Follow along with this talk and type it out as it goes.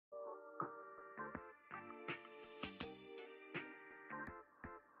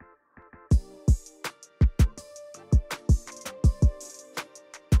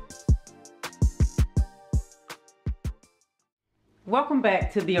Welcome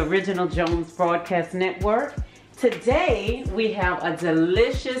back to the Original Jones Broadcast Network. Today we have a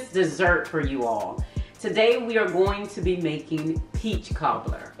delicious dessert for you all. Today we are going to be making peach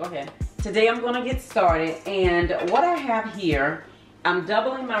cobbler. Go ahead. Today I'm going to get started, and what I have here, I'm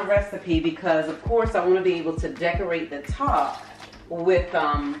doubling my recipe because of course I want to be able to decorate the top with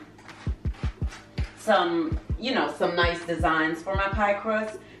some nice designs for my pie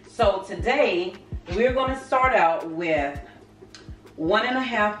crust. So today we're going to start out with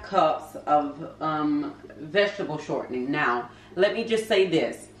 1.5 cups of vegetable shortening. Now, let me just say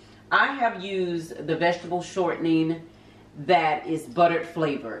this. I have used the vegetable shortening that is buttered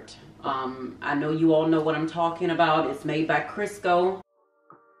flavored. I know you all know what I'm talking about. It's made by Crisco.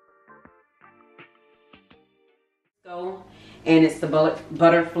 And it's the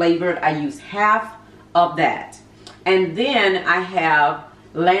butter flavored. I use half of that. And then I have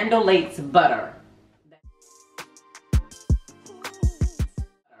Land O'Lakes butter.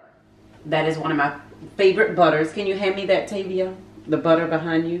 That is one of my favorite butters. Can you hand me that, Tavia? The butter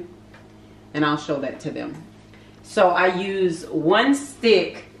behind you? And I'll show that to them. So I use 1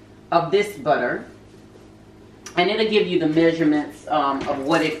 stick of this butter. And it'll give you the measurements of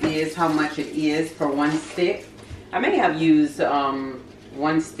what it is, how much it is for 1 stick. I may have used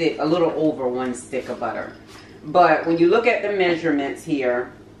 1 stick, a little over 1 stick of butter. But when you look at the measurements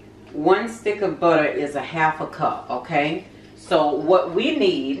here, 1 stick of butter is 1/2 cup, okay? So what we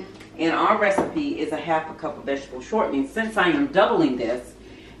need in our recipe is 1/2 cup of vegetable shortening. Since I am doubling this,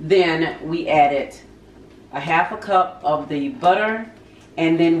 then we added 1/2 cup of the butter,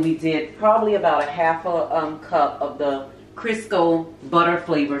 and then we did probably about 1/2 cup of the Crisco butter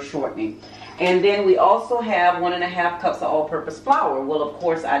flavor shortening. And then we also have 1.5 cups of all-purpose flour. Well, of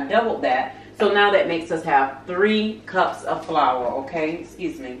course, I doubled that. So now that makes us have 3 cups of flour, okay?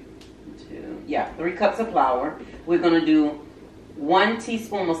 Excuse me. 3 cups of flour. We're going to do 1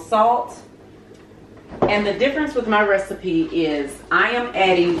 teaspoon of salt. And the difference with my recipe is I am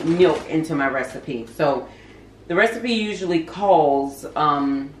adding milk into my recipe. So the recipe usually calls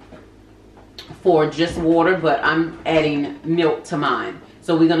for just water, but I'm adding milk to mine.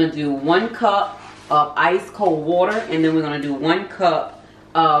 So we're going to do 1 cup of ice cold water, and then we're going to do 1 cup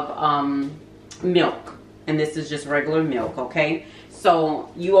of milk. And this is just regular milk, okay? So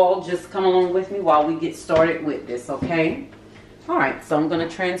you all just come along with me while we get started with this, okay? Alright, so I'm going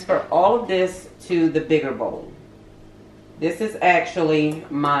to transfer all of this to the bigger bowl. This is actually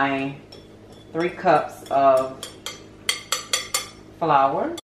my 3 cups of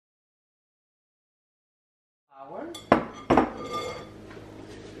flour.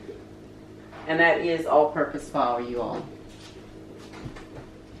 And that is all-purpose flour, you all.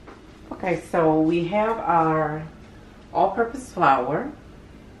 Okay, so we have our all-purpose flour,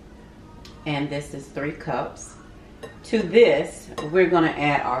 and this is 3 cups. To this, we're going to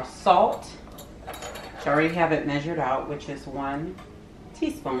add our salt, which I already have it measured out, which is 1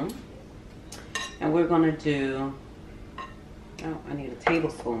 teaspoon. And we're going to do, I need a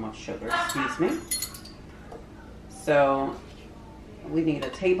tablespoon of sugar, excuse me. So we need a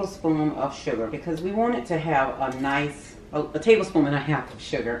tablespoon of sugar because we want it to have a nice, a tablespoon and a half of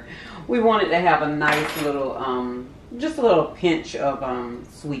sugar. We want it to have a nice little, just a little pinch of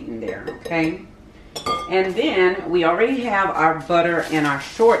sweeten there, okay? And then we already have our butter and our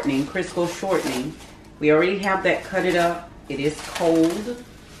shortening, Crisco shortening. We already have that cut it up. It is cold.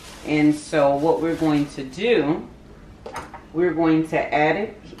 And so what we're going to do, we're going to add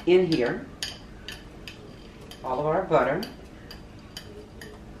it in here, all of our butter.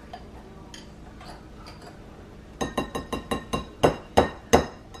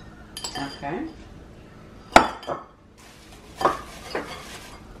 Okay.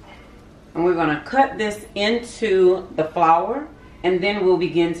 And we're going to cut this into the flour, and then we'll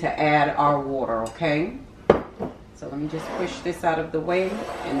begin to add our water, okay? So let me just push this out of the way,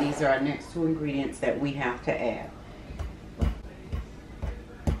 and these are our next 2 ingredients that we have to add.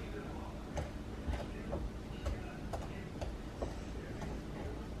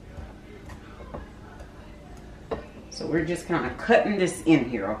 So we're just kind of cutting this in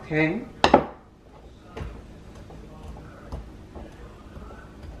here, okay?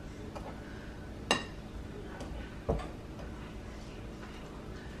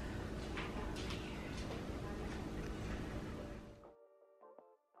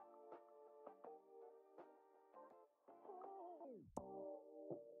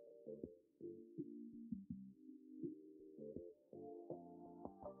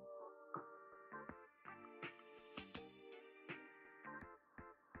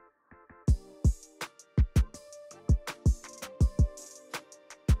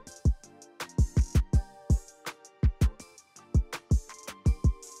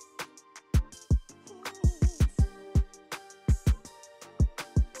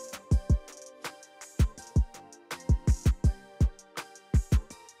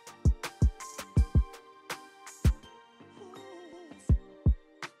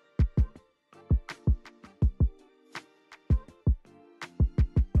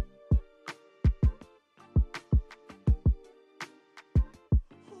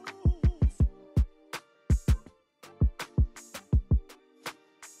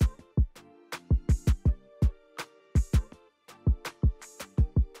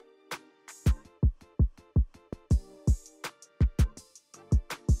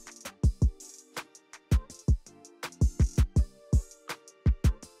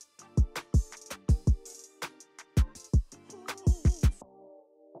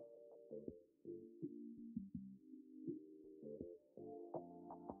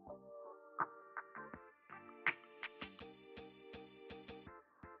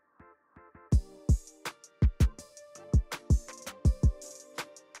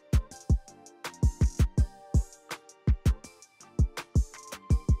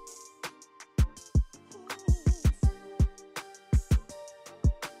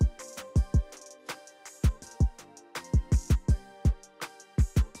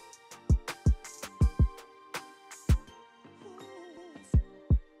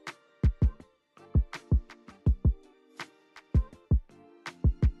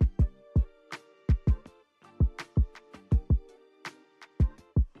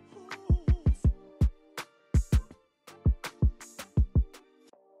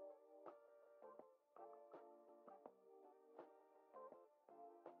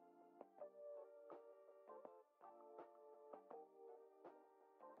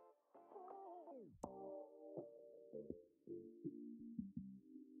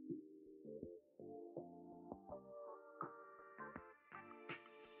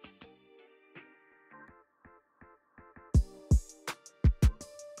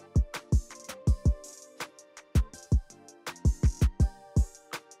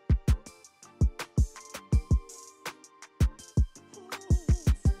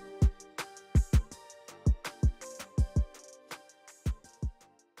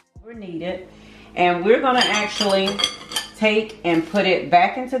 whatever needed. And we're gonna actually take and put it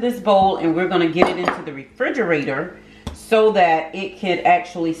back into this bowl, and we're gonna get it into the refrigerator so that it could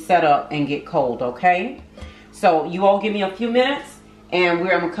actually set up and get cold, okay? So you all give me a few minutes, and I'm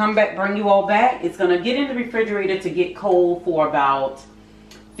gonna come back, bring you all back. It's gonna get in the refrigerator to get cold for about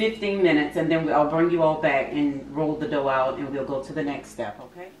 15 minutes, and then I'll bring you all back and roll the dough out, and we'll go to the next step,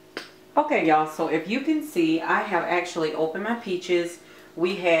 okay? Okay, y'all, so if you can see, I have actually opened my peaches.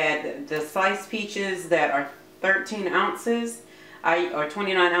 We had the sliced peaches that are 13 ounces, or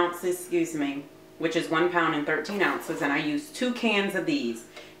 29 ounces, excuse me, which is 1 pound and 13 ounces, and I used 2 cans of these.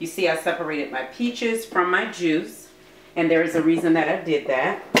 You see, I separated my peaches from my juice, and there is a reason that I did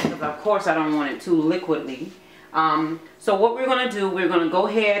that, because of course I don't want it too liquidly. So what we're going to do, we're going to go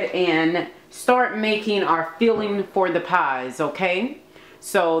ahead and start making our filling for the pies, okay?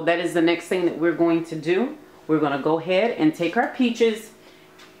 So that is the next thing that we're going to do. We're going to go ahead and take our peaches.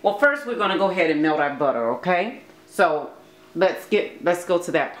 Well, first we're going to go ahead and melt our butter, okay? So let's go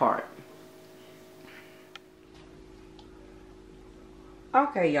to that part.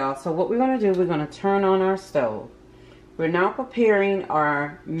 Okay, y'all, so what we're going to do, we're going to turn on our stove. We're now preparing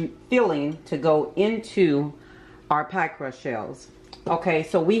our filling to go into our pie crust shells. Okay,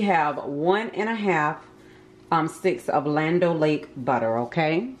 so we have 1.5 sticks of Land O'Lakes butter,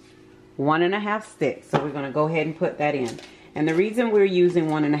 okay? 1.5 sticks. So we're going to go ahead and put that in. And the reason we're using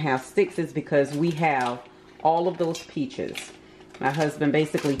 1.5 sticks is because we have all of those peaches. My husband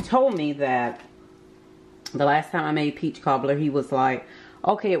basically told me that the last time I made peach cobbler, he was like,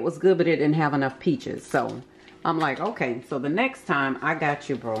 okay, it was good, but it didn't have enough peaches. So I'm like, okay, so the next time, I got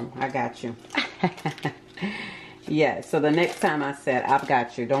you, bro. I got you. Yeah, so the next time I said, I've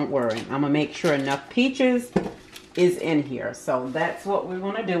got you, don't worry. I'm going to make sure enough peaches is in here. So that's what we're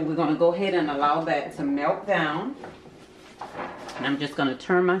going to do. We're going to go ahead and allow that to melt down. And I'm just going to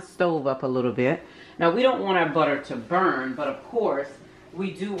turn my stove up a little bit. Now, we don't want our butter to burn, but of course,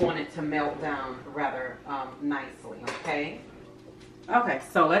 we do want it to melt down rather nicely, okay? Okay,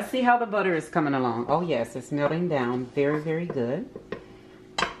 so let's see how the butter is coming along. Oh, yes, it's melting down very, very good.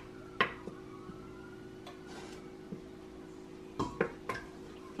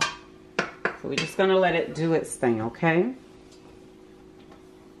 So we're just going to let it do its thing, okay?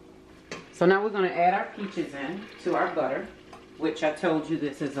 So now we're going to add our peaches in to our butter, which I told you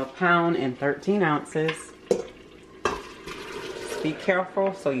this is 1 pound and 13 ounces. Just be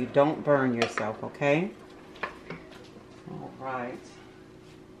careful so you don't burn yourself, okay? All right.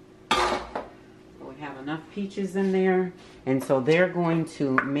 So we have enough peaches in there, and so they're going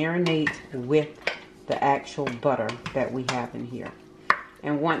to marinate with the actual butter that we have in here.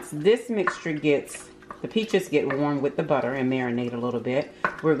 And once this mixture the peaches get warm with the butter and marinate a little bit,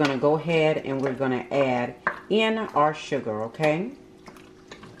 we're going to go ahead and we're going to add in our sugar, okay?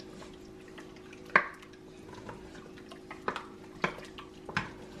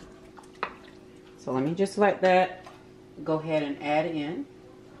 So let me just let that go ahead and add in,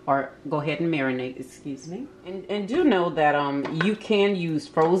 or go ahead and marinate, excuse me. And do know that you can use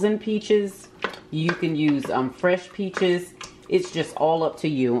frozen peaches, you can use fresh peaches. It's just all up to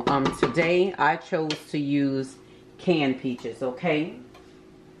you. Today I chose to use canned peaches, okay?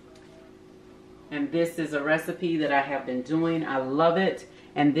 And this is a recipe that I have been doing. I love it.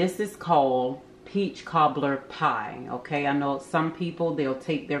 And this is called peach cobbler pie, okay? I know some people, they'll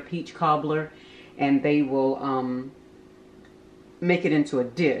take their peach cobbler and they will make it into a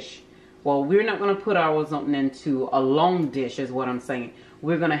dish. Well, we're not going to put ours into a long dish is what I'm saying.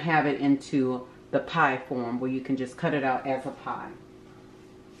 We're going to have it into the pie form where you can just cut it out as a pie.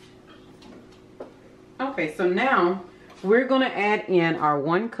 Okay, so now we're going to add in our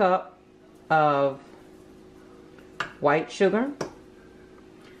 1 cup of white sugar.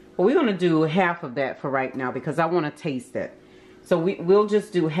 Well, we're going to do half of that for right now because I want to taste it. So we'll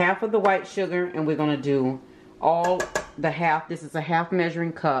just do half of the white sugar, and we're going to do all the half. This is a half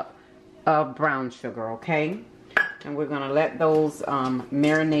measuring cup of brown sugar, okay? And we're going to let those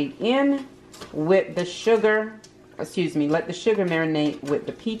marinate in with the sugar, let the sugar marinate with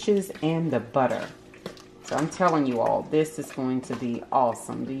the peaches and the butter. So I'm telling you all, this is going to be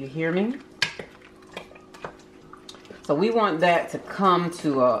awesome. Do you hear me? So we want that to come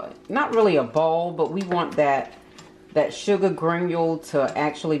to not really a ball, but we want that sugar granule to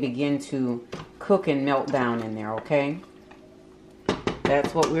actually begin to cook and melt down in there, okay?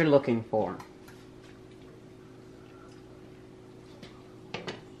 That's what we're looking for.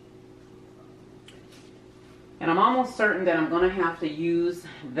 And I'm almost certain that I'm going to have to use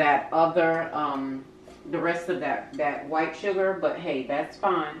that other, the rest of that white sugar. But hey, that's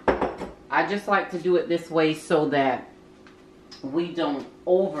fine. I just like to do it this way so that we don't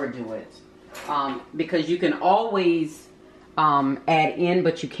overdo it. Because you can always add in,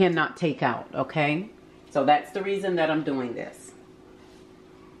 but you cannot take out, okay? So that's the reason that I'm doing this.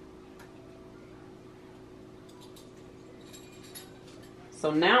 So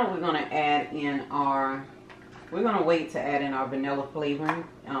now we're going to add in our, we're going to wait to add in our vanilla flavoring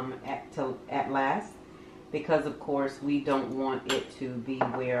at last, because of course we don't want it to be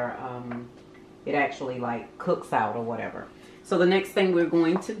where it actually like cooks out or whatever. So the next thing we're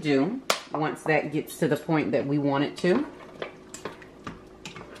going to do, once that gets to the point that we want it to,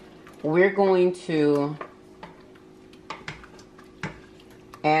 we're going to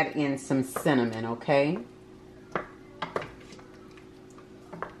add in some cinnamon, okay?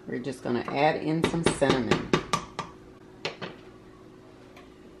 We're just going to add in some cinnamon.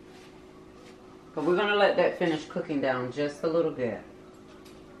 But we're going to let that finish cooking down just a little bit.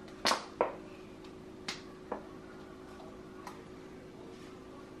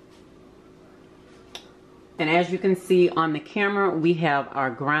 And as you can see on the camera, we have our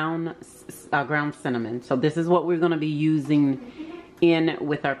ground cinnamon. So this is what we're going to be using in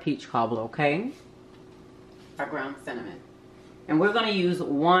with our peach cobbler, okay? Our ground cinnamon. And we're going to use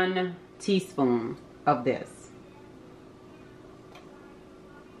 1 teaspoon of this.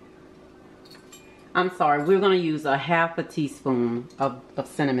 I'm sorry, we're going to use a half a teaspoon of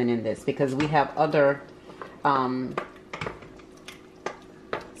cinnamon in this, because we have other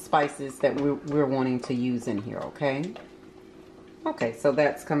spices that we're wanting to use in here, okay? Okay, so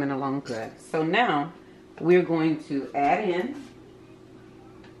that's coming along good. So now we're going to add in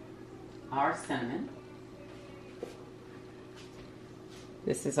our cinnamon.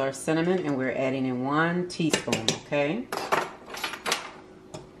 This is our cinnamon, and we're adding in 1 teaspoon, okay?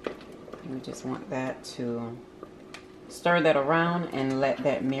 We just want that to stir that around and let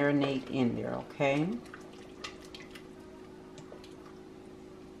that marinate in there, okay?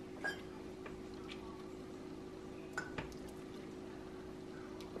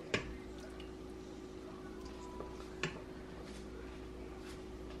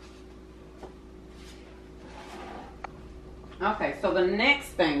 Okay, so the next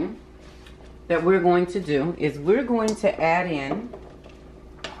thing that we're going to do is we're going to add in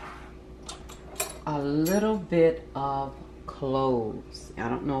a little bit of cloves. I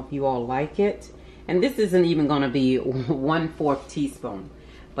don't know if you all like it. And this isn't even going to be 1/4 teaspoon.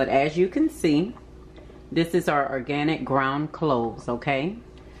 But as you can see, this is our organic ground cloves, okay?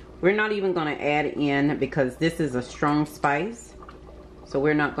 We're not even going to add in, because this is a strong spice. So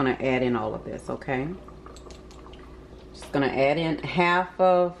we're not going to add in all of this, okay? Going to add in half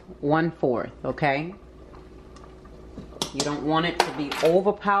of 1/4, okay? You don't want it to be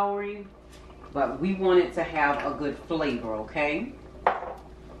overpowering, but we want it to have a good flavor, okay?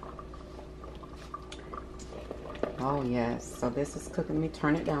 Oh yes, so this is cooking. Let me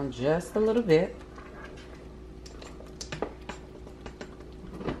turn it down just a little bit.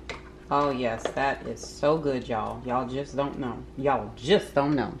 Oh yes, that is so good, y'all. Y'all just don't know. Y'all just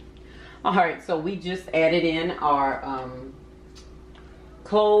don't know. Alright, so we just added in our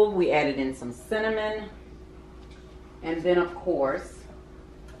clove, we added in some cinnamon, and then of course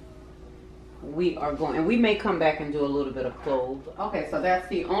we are going, and we may come back and do a little bit of clove. Okay, so that's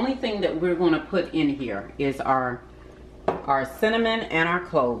the only thing that we're going to put in here is our cinnamon and our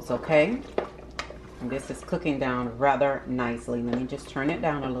cloves, okay? And this is cooking down rather nicely. Let me just turn it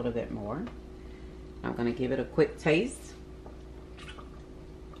down a little bit more. I'm going to give it a quick taste.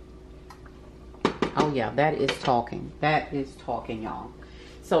 Oh yeah, that is talking. That is talking, y'all.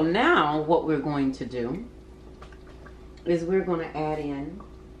 So now what we're going to do is we're going to add in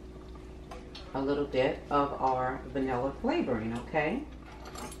a little bit of our vanilla flavoring, okay?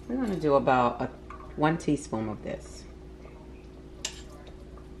 We're going to do about 1 teaspoon of this.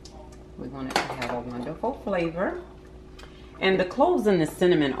 We want it to have a wonderful flavor. And the cloves and the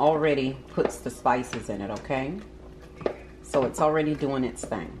cinnamon already puts the spices in it, okay? So it's already doing its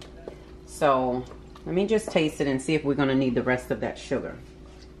thing. So let me just taste it and see if we're going to need the rest of that sugar.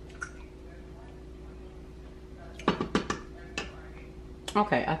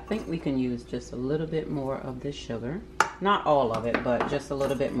 Okay, I think we can use just a little bit more of this sugar. Not all of it, but just a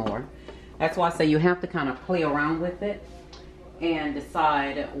little bit more. That's why I say you have to kind of play around with it and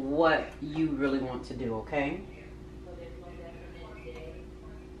decide what you really want to do, okay?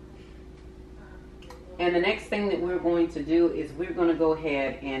 And the next thing that we're going to do is we're going to go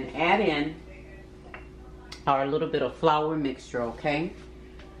ahead and add in our little bit of flour mixture, okay?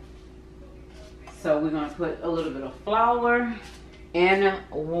 So we're going to put a little bit of flour and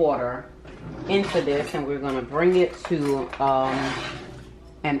water into this, and we're going to bring it to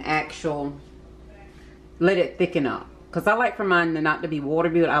an actual, let it thicken up. because I like for mine not to be water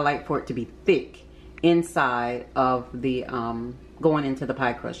built. I like for it to be thick inside of the going into the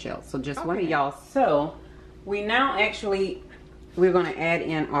pie crust shell. So just one, y'all. So we now actually, we're going to add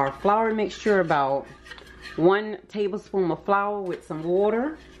in our flour mixture, about 1 tablespoon of flour with some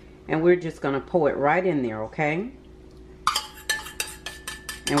water, and we're just going to pour it right in there, okay?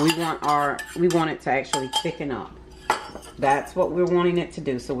 And we want it to actually thicken up. That's what we're wanting it to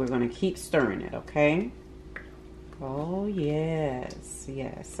do. So we're going to keep stirring it, okay? Oh yes,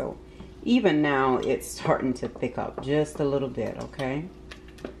 yes. So even now it's starting to thick up just a little bit, okay?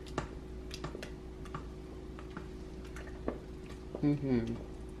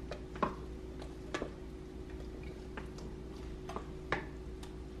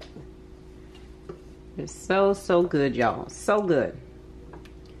 It's so good, y'all. So good.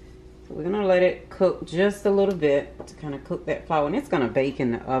 So we're gonna let it cook just a little bit to kind of cook that flour, and it's gonna bake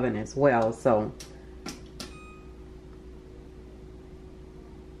in the oven as well. So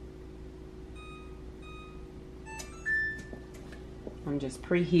I'm just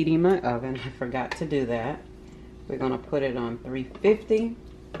preheating my oven. I forgot to do that. We're gonna put it on 350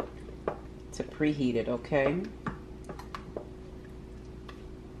 to preheat it, okay?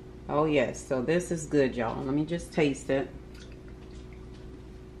 Oh yes, so this is good, y'all. Let me just taste it.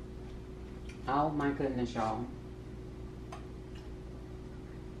 Oh my goodness, y'all.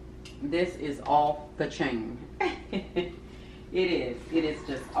 This is off the chain. It is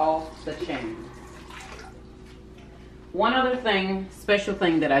just off the chain. One other thing, special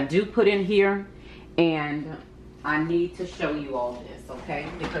thing that I do put in here, and I need to show you all this, okay?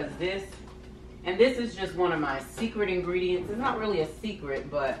 Because this is just one of my secret ingredients. It's not really a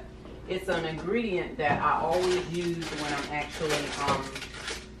secret, but it's an ingredient that I always use when I'm actually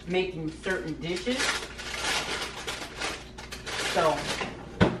making certain dishes. So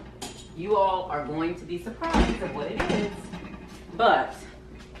you all are going to be surprised at what it is, but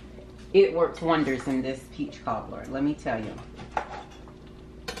it works wonders in this peach cobbler, let me tell you.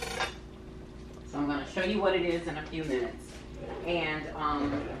 So I'm going to show you what it is in a few minutes. And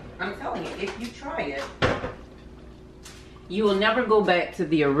I'm telling you, if you try it, you will never go back to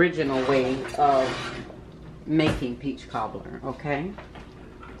the original way of making peach cobbler, okay?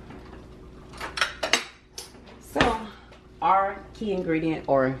 So our key ingredient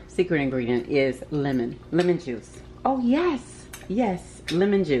or secret ingredient is lemon juice. Oh yes, yes,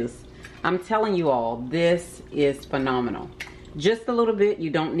 lemon juice. I'm telling you all, this is phenomenal. Just a little bit, you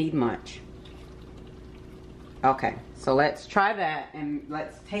don't need much. Okay, so let's try that and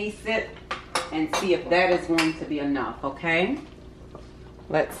let's taste it and see if that is going to be enough, okay?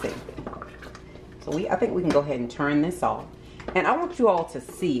 Let's see. So I think we can go ahead and turn this off. And I want you all to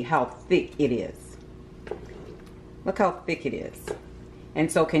see how thick it is. Look how thick it is.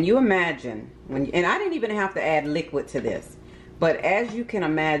 And so can you imagine, and I didn't even have to add liquid to this, but as you can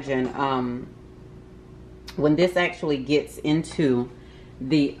imagine, when this actually gets into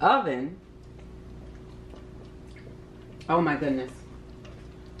the oven, oh my goodness.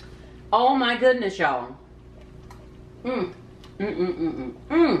 Oh my goodness, y'all.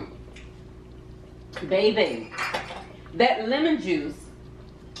 Baby, that lemon juice,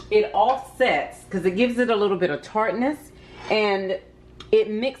 it offsets, because it gives it a little bit of tartness, and it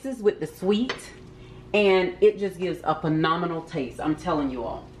mixes with the sweet, and it just gives a phenomenal taste. I'm telling you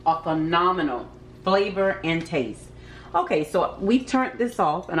all, a phenomenal flavor and taste. Okay, so we've turned this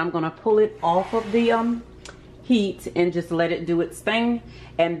off, and I'm going to pull it off of the heat and just let it do its thing.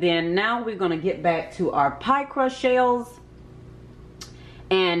 And then now we're going to get back to our pie crust shells,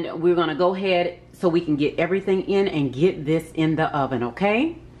 and we're going to go ahead so we can get everything in and get this in the oven,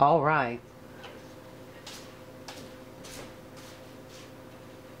 okay? All right.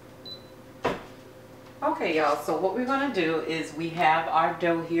 Okay, y'all, so what we're going to do is we have our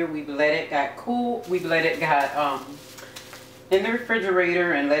dough here. We've let it got cool. We've let it got in the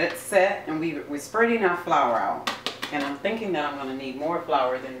refrigerator and let it set, and we're spreading our flour out. And I'm thinking that I'm going to need more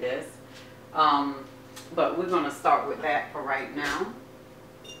flour than this, but we're going to start with that for right now.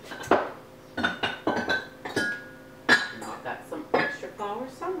 I've got some extra flour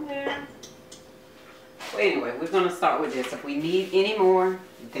somewhere. Well, anyway, we're going to start with this. If we need any more,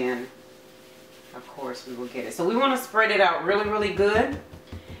 then of course we will get it. So we want to spread it out really, really good,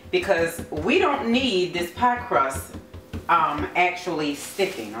 because we don't need this pie crust actually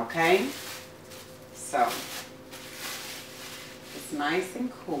sticking, okay? So it's nice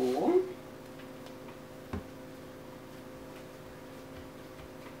and cool.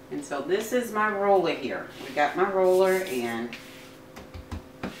 And so this is my roller here. We got my roller, and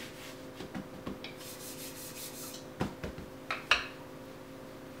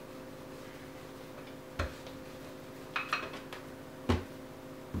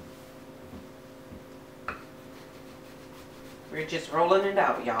We're just rolling it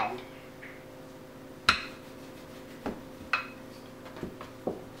out, y'all.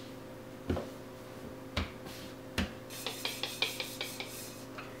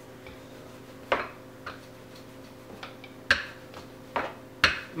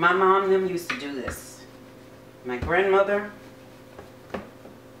 My mom and them used to do this. My grandmother.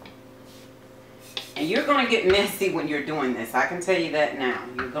 And you're going to get messy when you're doing this. I can tell you that now.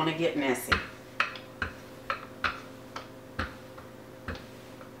 You're going to get messy.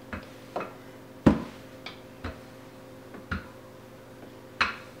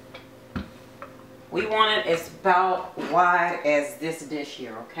 We want it as about wide as this dish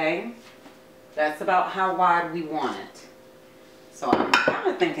here, okay? That's about how wide we want it. So I'm kind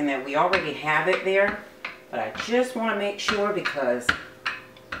of thinking that we already have it there, but I just want to make sure because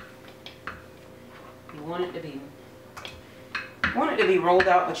you want it to be rolled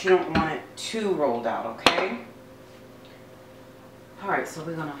out, but you don't want it too rolled out, okay? All right, so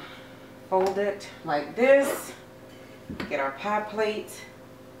we're gonna fold it like this. Get our pie plate.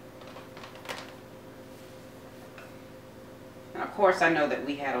 And of course, I know that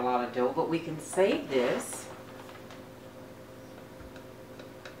we had a lot of dough, but we can save this.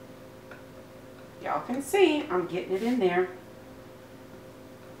 Y'all can see I'm getting it in there.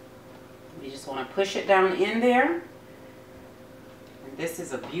 You just want to push it down in there. And this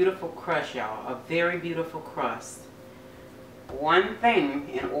is a beautiful crust, y'all. A very beautiful crust. One thing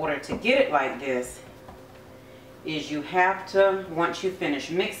in order to get it like this is you have to, once you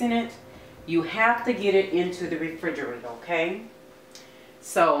finish mixing it, you have to get it into the refrigerator, okay?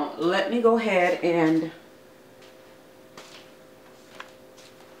 So let me go ahead and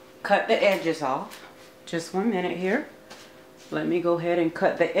cut the edges off. Just 1 minute here. Let me go ahead and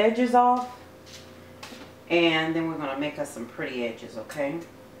cut the edges off. And then we're going to make us some pretty edges, okay?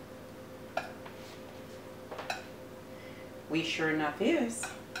 We sure enough is.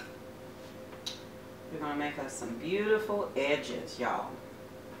 We're going to make us some beautiful edges, y'all.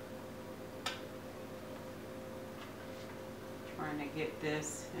 Trying to get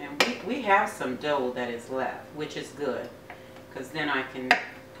this. And we have some dough that is left, which is good. Because then I can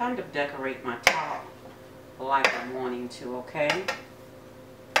kind of decorate my top like I'm wanting to, okay?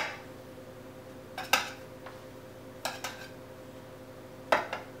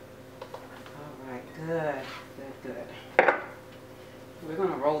 Alright, good, good, good. We're going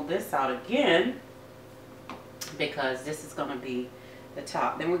to roll this out again because this is going to be the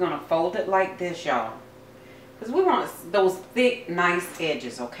top. Then we're going to fold it like this, y'all. Because we want those thick, nice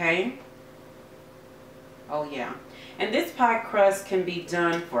edges, okay? Oh, yeah. And this pie crust can be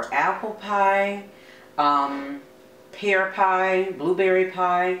done for apple pie, pear pie, blueberry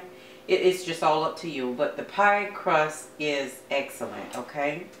pie. It's just all up to you. But the pie crust is excellent,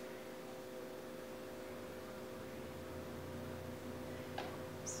 okay?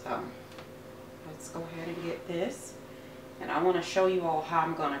 So, let's go ahead and get this. And I want to show you all how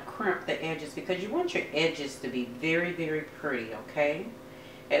I'm going to crimp the edges because you want your edges to be very, very pretty, okay?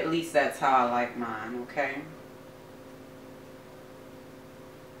 At least that's how I like mine, okay?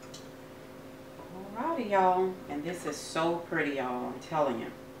 Alrighty, y'all. And this is so pretty, y'all. I'm telling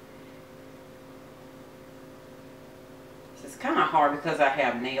you. This is kind of hard because I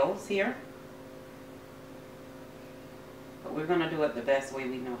have nails here. But we're going to do it the best way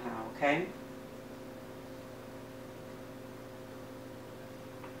we know how, okay?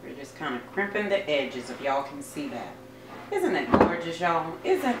 We're just kind of crimping the edges, if y'all can see that. Isn't that gorgeous, y'all?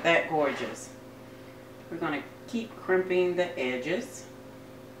 Isn't that gorgeous? We're going to keep crimping the edges.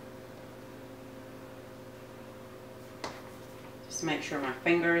 Just make sure my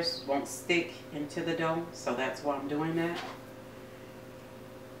fingers won't stick into the dough, so that's why I'm doing that.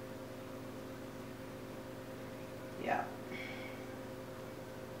 Yeah.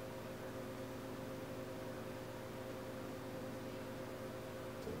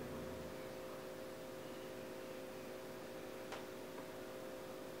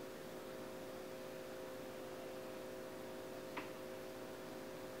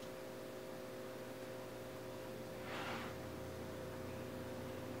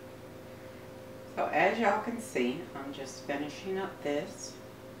 So as y'all can see, I'm just finishing up this.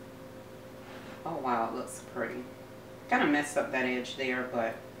 Oh wow, it looks pretty. Kind of messed up that edge there,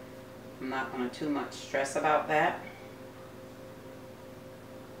 but I'm not going to too much stress about that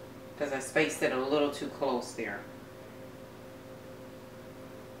because I spaced it a little too close there.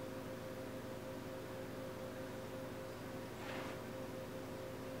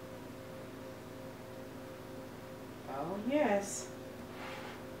 Oh yes.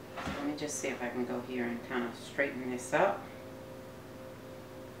 Let me just see if I can go here and kind of straighten this up.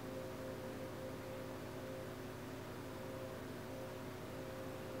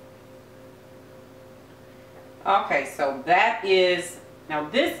 Okay, so that is, now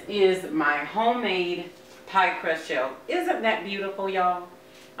this is my homemade pie crust shell. Isn't that beautiful, y'all?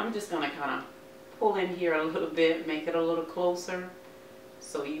 I'm just going to kind of pull in here a little bit, make it a little closer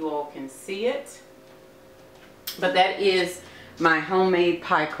so you all can see it. But that is my homemade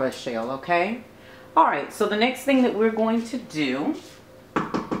pie crust shell, okay? Alright, so the next thing that we're going to do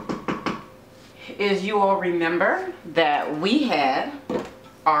is, you all remember that we had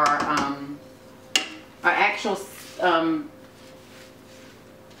our actual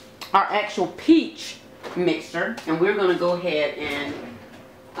peach mixture, and we're going to go ahead and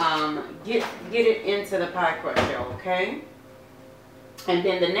get it into the pie crust shell, okay? And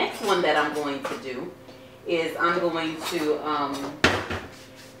then the next one that I'm going to do is I'm going to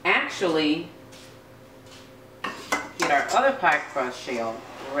actually get our other pie crust shell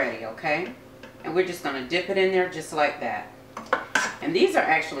ready, okay? And we're just going to dip it in there just like that. And these are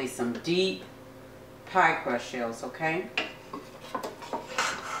actually some deep pie crust shells, okay?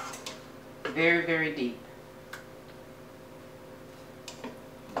 Very, very deep.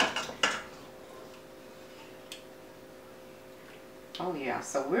 Oh yeah,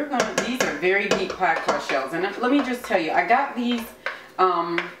 so we're gonna, these are very deep pie crust shells. And let me just tell you, I got these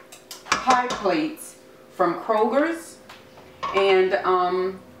pie plates from Kroger's, and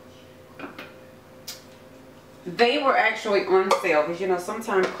they were actually on sale, because you know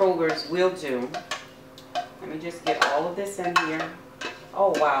sometimes Kroger's will do. Let me just get all of this in here. Oh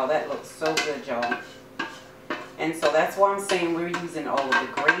wow, that looks so good, y'all. And so that's why I'm saying we're using all of the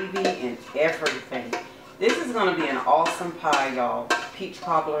gravy and everything. This is going to be an awesome pie, y'all. Peach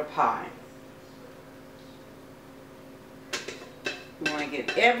cobbler pie. You want to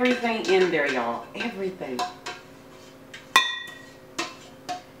get everything in there, y'all. Everything.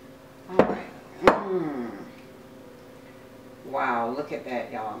 Alright. Wow, look at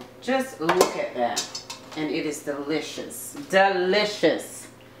that, y'all. Just look at that. And it is delicious. Delicious.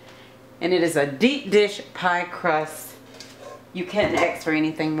 And it is a deep dish pie crust. You can't ask for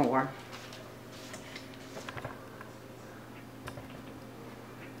anything more.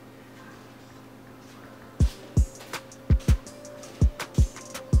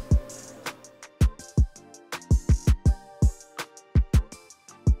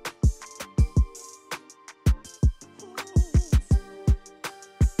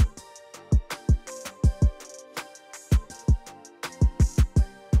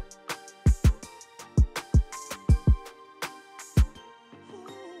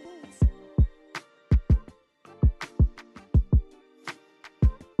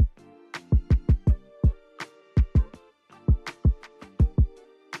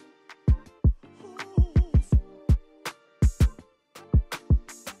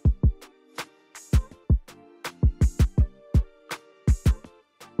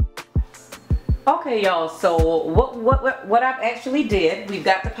 Okay, y'all, so what I've actually did, we've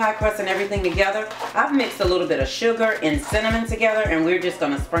got the pie crust and everything together. I've mixed a little bit of sugar and cinnamon together, and we're just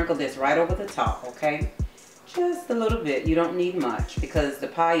going to sprinkle this right over the top, okay? Just a little bit. You don't need much because the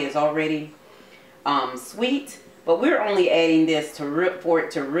pie is already sweet, but we're only adding this for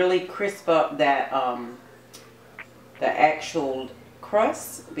it to really crisp up that the actual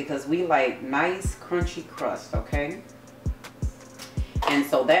crust, because we like nice crunchy crust, okay? And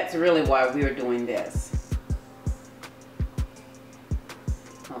so that's really why we're doing this.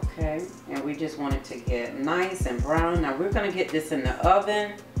 Okay, and we just want it to get nice and brown. Now we're going to get this in the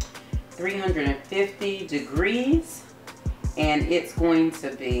oven, 350 degrees, and it's going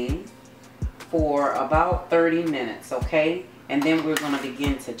to be for about 30 minutes, okay? And then we're going to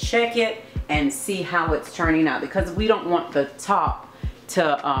begin to check it and see how it's turning out, because we don't want the top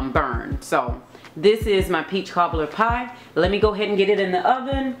to burn. So this is my peach cobbler pie. Let me go ahead and get it in the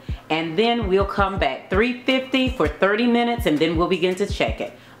oven, and then we'll come back 350 for 30 minutes, and then we'll begin to check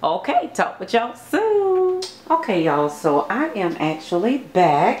it. Okay, talk with y'all soon. Okay, y'all, so I am actually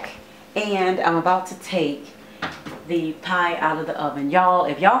back, and I'm about to take the pie out of the oven. Y'all,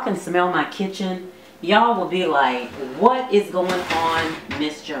 if y'all can smell my kitchen, y'all will be like, what is going on,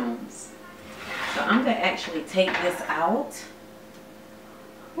 Miss Jones? So I'm gonna actually take this out.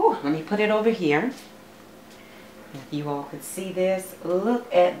 Ooh, let me put it over here. If you all could see this,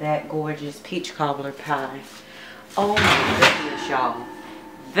 look at that gorgeous peach cobbler pie. Oh my goodness, y'all.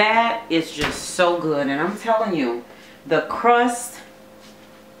 That is just so good. And I'm telling you, the crust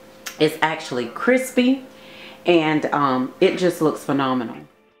is actually crispy, and it just looks phenomenal.